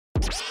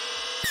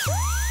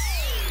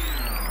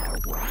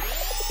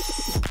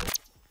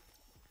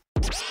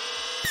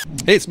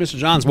Hey, it's Mr.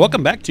 Johns.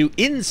 Welcome back to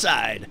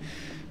Inside.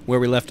 Where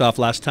we left off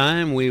last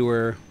time, we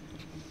were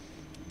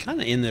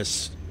kind of in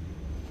this...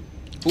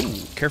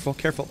 Ooh, careful,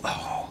 careful.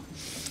 Oh,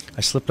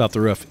 I slipped off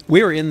the roof.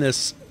 We were in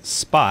this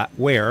spot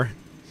where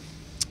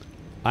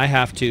I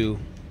have to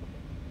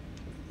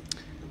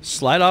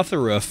slide off the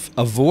roof,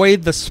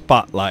 avoid the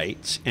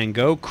spotlight, and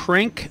go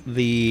crank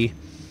the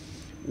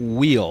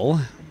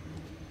wheel,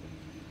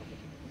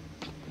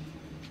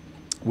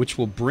 which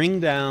will bring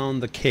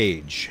down the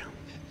cage.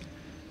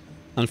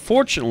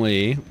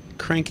 Unfortunately,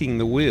 cranking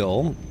the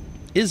wheel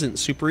isn't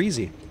super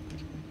easy.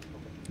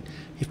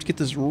 You have to get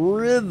this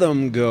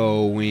rhythm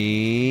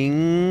going,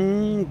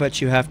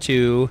 but you have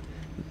to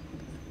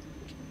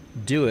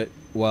do it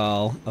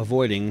while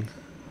avoiding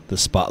the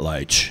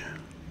spotlight.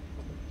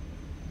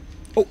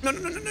 Oh, no, no,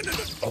 no, no, no, no.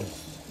 Oh,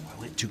 I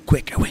went too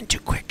quick. I went too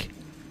quick.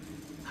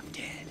 I'm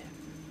dead.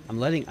 I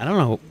don't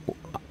know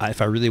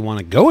if I really want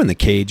to go in the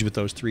cage with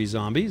those 3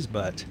 zombies,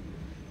 but...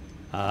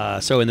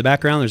 so in the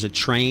background, there's a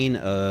train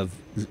of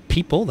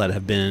people that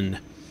have been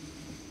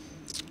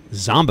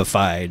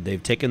zombified.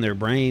 They've taken their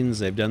brains,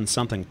 they've done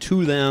something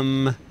to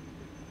them,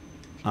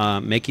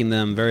 making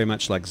them very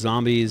much like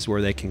zombies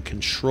where they can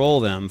control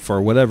them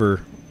for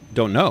whatever,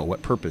 don't know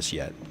what purpose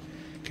yet.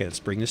 Okay, let's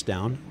bring this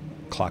down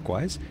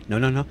clockwise. No,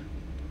 no, no.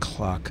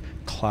 Clock.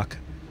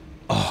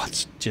 Oh,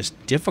 it's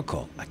just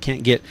difficult. I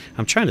can't get,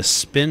 I'm trying to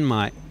spin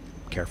my,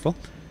 careful,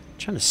 I'm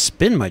trying to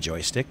spin my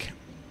joystick.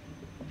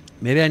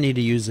 Maybe I need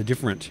to use a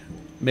different,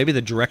 maybe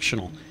the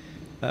directional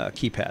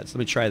keypads. Let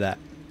me try that.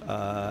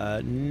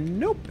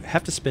 Nope.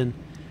 Have to spin.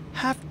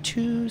 Have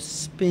to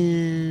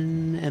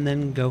spin and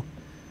then go.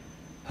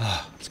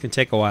 Oh, it's going to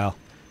take a while.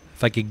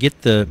 If I could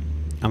get the...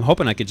 I'm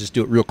hoping I could just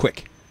do it real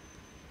quick.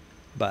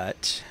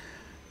 But,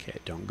 okay,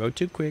 don't go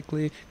too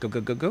quickly. Go,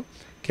 go, go, go.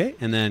 Okay,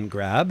 and then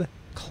grab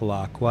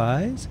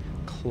clockwise,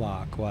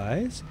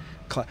 clockwise.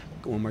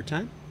 One more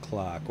time.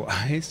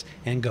 Clockwise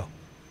and go.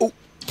 Oh,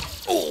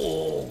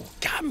 oh,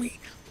 got me.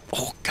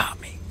 Oh, got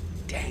me.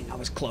 Dang, I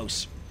was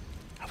close.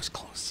 I was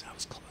close. I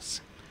was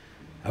close.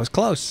 I was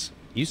close.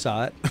 You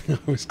saw it. I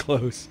was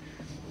close.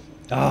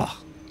 Ah,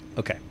 oh,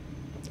 okay.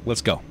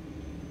 Let's go.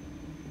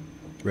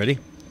 Ready?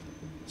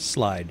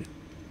 Slide.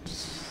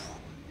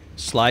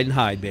 Slide and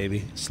hide,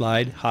 baby.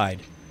 Slide,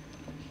 hide.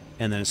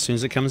 And then as soon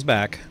as it comes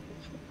back,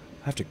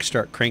 I have to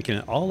start cranking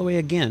it all the way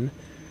again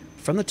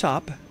from the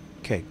top.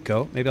 Okay,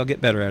 go. Maybe I'll get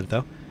better at it,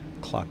 though.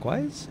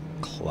 Clockwise.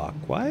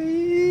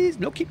 Clockwise.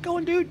 No, keep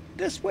going, dude.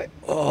 This way.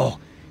 Oh,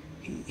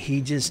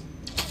 he just...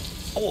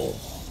 Oh.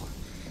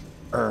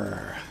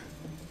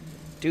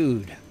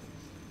 Dude.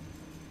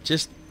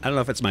 Just, I don't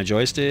know if it's my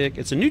joystick.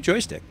 It's a new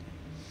joystick.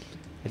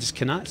 I just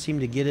cannot seem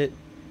to get it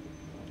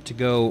to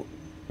go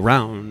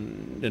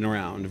round and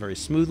around very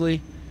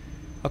smoothly.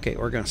 Okay,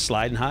 we're going to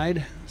slide and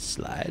hide.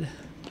 Slide.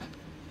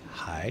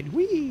 Hide.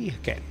 Whee.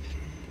 Okay.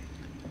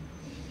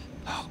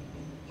 Oh.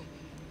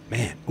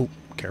 Man. Oh,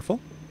 careful.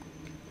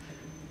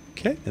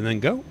 Okay, and then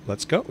go.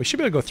 Let's go. We should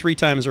be able to go 3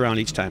 times around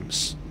each time.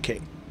 Okay.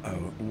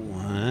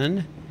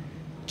 1,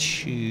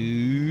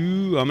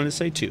 2. I'm going to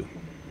say 2.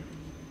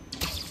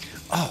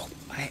 Oh,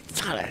 I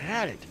thought I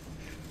had it.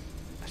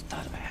 I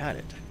thought I had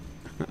it.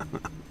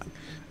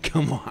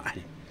 Come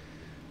on.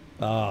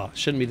 Oh,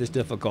 shouldn't be this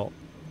difficult.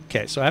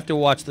 Okay, so I have to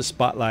watch the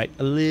spotlight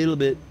a little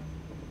bit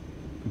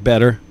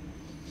better.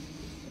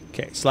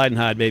 Okay, slide and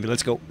hide, baby.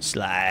 Let's go.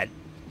 Slide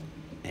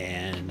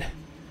and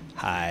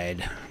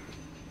hide.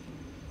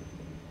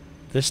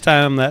 This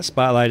time, that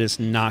spotlight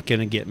is not going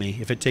to get me.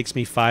 If it takes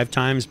me 5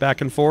 times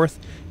back and forth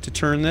to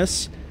turn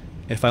this,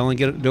 if I only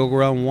get it to go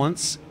around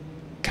once,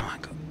 come on,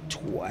 go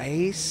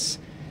twice.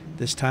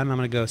 This time, I'm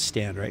going to go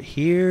stand right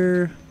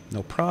here.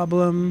 No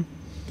problem.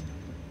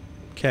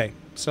 Okay,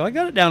 so I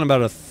got it down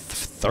about a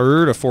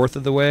third or fourth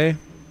of the way.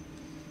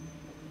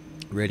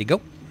 Ready,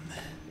 go.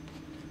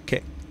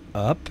 Okay,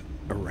 up,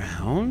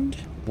 around.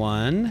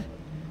 1,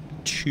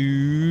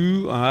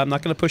 2. I'm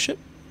not going to push it.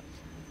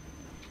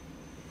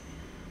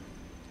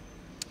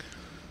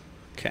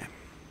 Okay,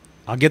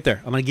 I'll get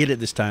there. I'm going to get it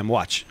this time.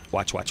 Watch,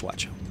 watch, watch,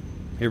 watch.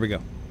 Here we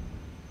go.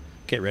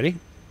 Okay, ready?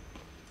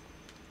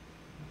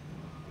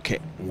 Okay,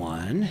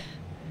 1,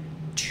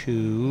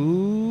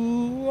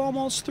 2,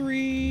 almost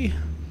 3.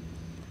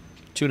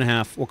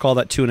 2.5. We'll call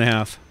that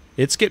 2.5.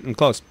 It's getting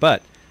close,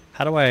 but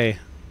how do I...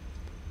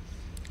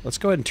 Let's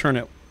go ahead and turn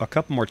it a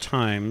couple more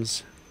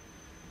times.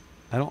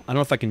 I don't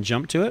know if I can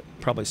jump to it.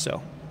 Probably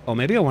so. Oh,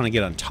 maybe I want to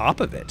get on top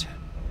of it.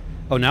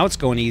 Oh, now it's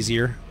going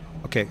easier.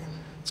 Okay,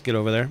 let's get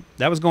over there.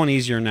 That was going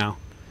easier now.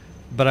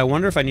 But I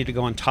wonder if I need to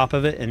go on top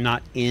of it and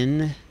not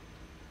in,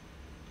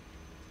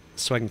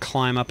 so I can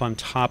climb up on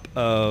top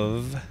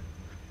of...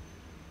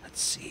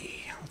 Let's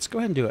see. Let's go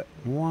ahead and do it.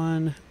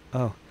 1.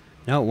 Oh,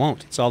 no, it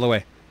won't. It's all the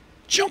way.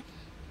 Jump.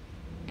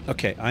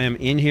 Okay, I am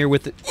in here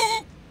with it.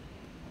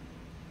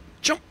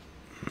 Jump.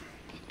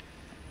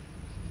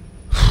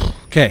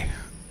 Okay,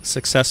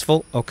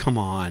 successful. Oh, come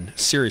on.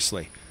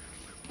 Seriously.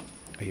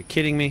 Are you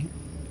kidding me?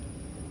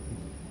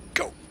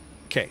 Go.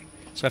 Okay,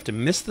 So I have to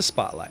miss the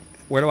spotlight.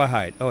 Where do I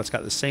hide? Oh, it's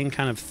got the same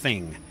kind of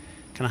thing.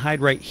 Can I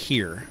hide right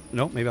here?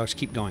 Nope, maybe I'll just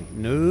keep going.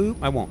 No,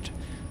 I won't.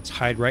 Let's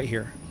hide right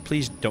here.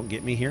 Please don't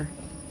get me here.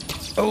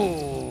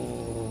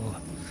 Oh,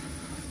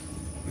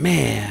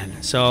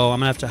 man. So I'm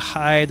going to have to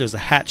hide. There's a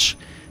hatch.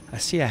 I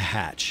see a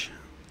hatch.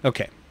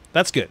 Okay,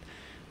 that's good.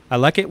 I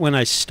like it when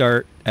I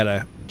start at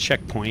a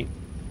checkpoint.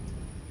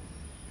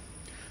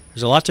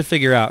 There's a lot to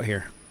figure out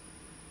here.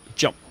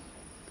 Jump.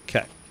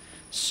 Okay.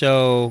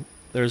 So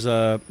there's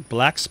a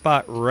black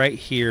spot right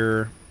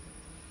here.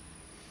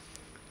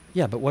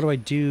 Yeah, but what do I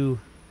do?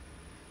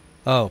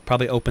 Oh,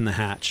 probably open the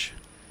hatch.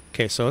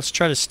 Okay, so let's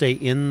try to stay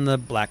in the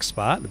black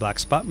spot. The black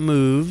spot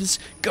moves.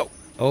 Go.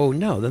 Oh,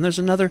 no. Then there's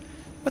another.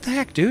 What the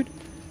heck, dude?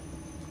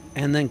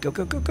 And then go,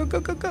 go, go, go, go,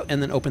 go, go.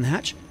 And then open the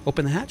hatch.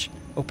 Open the hatch.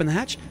 Open the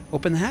hatch.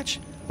 Open the hatch.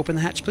 Open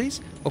the hatch,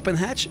 please. Open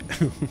the hatch.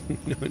 No,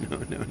 no, no,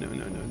 no, no,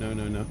 no, no,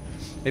 no, no.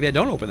 Maybe I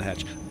don't open the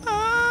hatch.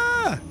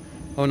 Ah!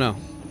 Oh, no.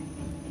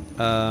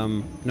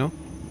 No.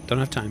 Don't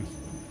have time.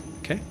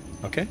 Okay.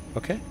 Okay.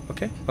 Okay.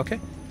 Okay. Okay.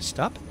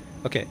 Stop.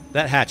 Okay.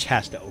 That hatch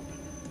has to open.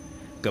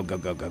 Go, go,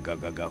 go, go, go,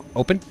 go, go.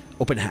 Open.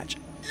 Open hatch.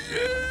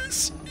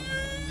 Yes.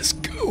 Yes.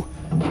 Go.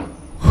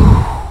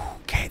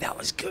 Whew. Okay, that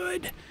was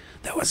good.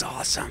 That was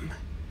awesome.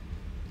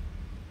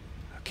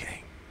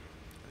 Okay.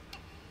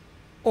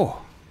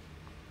 Oh.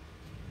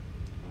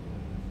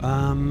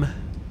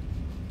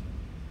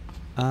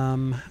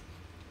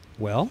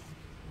 Well.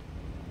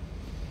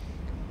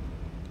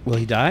 Will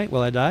he die?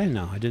 Will I die?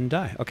 No, I didn't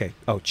die. Okay.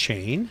 Oh,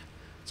 chain.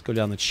 Let's go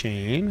down the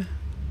chain.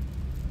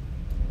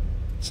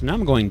 So now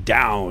I'm going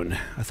down.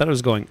 I thought I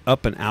was going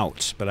up and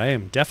out, but I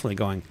am definitely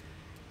going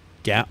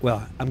down.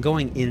 Well, I'm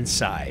going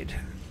inside.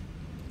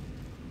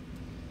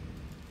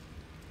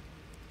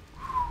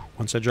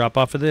 Once I drop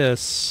off of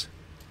this,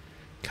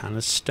 kind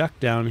of stuck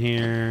down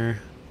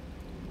here.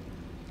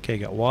 Okay,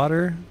 got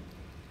water.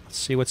 Let's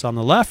see what's on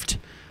the left.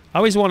 I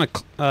always want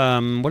to,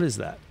 what is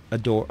that? A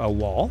door, a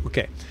wall?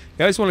 Okay.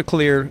 You always want to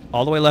clear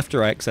all the way left to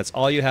right, because that's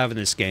all you have in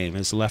this game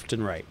is left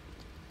and right.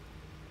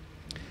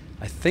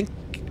 I think,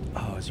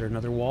 oh, is there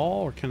another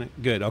wall? Or can I,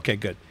 good, okay,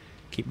 good.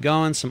 Keep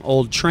going, some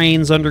old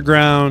trains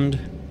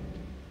underground.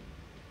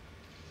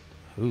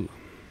 Ooh.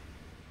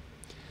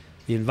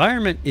 The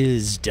environment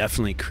is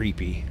definitely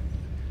creepy.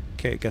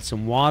 Okay, got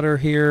some water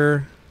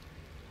here.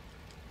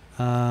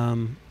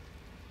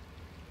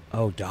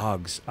 Oh,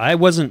 dogs. I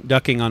wasn't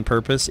ducking on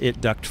purpose.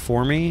 It ducked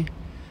for me.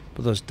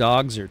 But those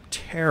dogs are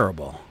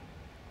terrible.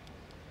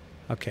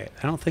 Okay,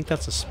 I don't think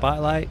that's a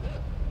spotlight.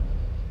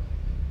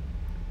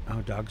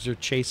 Oh, dogs are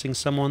chasing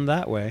someone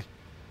that way.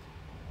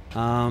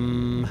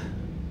 Jump.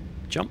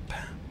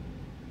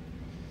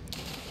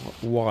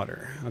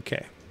 Water.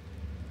 Okay.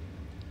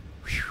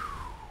 Whew.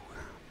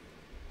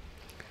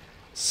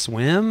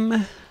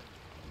 Swim.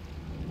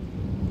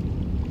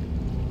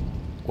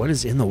 What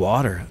is in the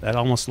water? That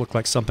almost looked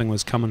like something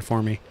was coming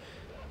for me.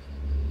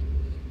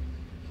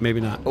 Maybe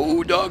not.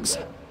 Oh, dogs.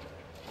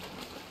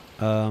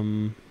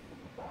 Oh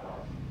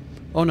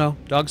no,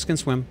 dogs can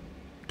swim.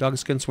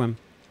 Dogs can swim.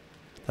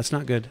 That's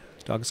not good.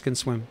 Dogs can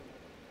swim.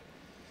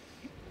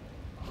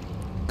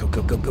 Go,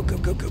 go, go, go, go,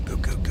 go, go, go,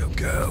 go, go,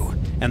 go.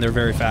 And they're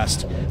very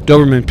fast.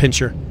 Doberman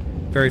pincher.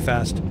 Very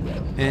fast.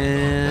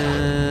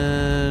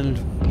 And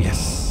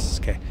yes.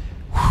 Okay.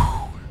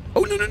 Whew.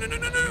 Oh no, no, no, no,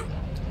 no, no.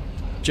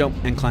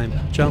 Jump and climb.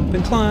 Jump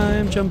and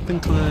climb. Jump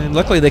and climb.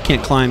 Luckily they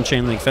can't climb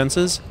chain link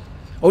fences.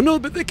 Oh no,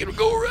 but they can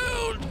go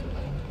around.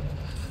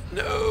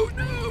 No,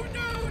 no,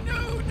 no,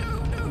 no,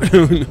 no,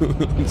 no,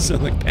 no. I'm so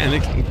like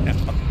panicking now.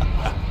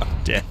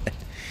 I'm dead.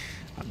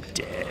 I'm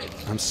dead.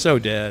 I'm so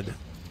dead.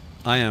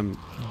 I am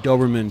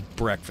Doberman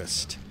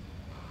breakfast.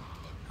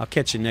 I'll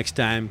catch you next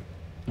time.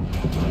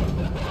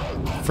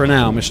 For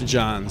now, Mr.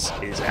 Johns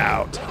is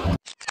out.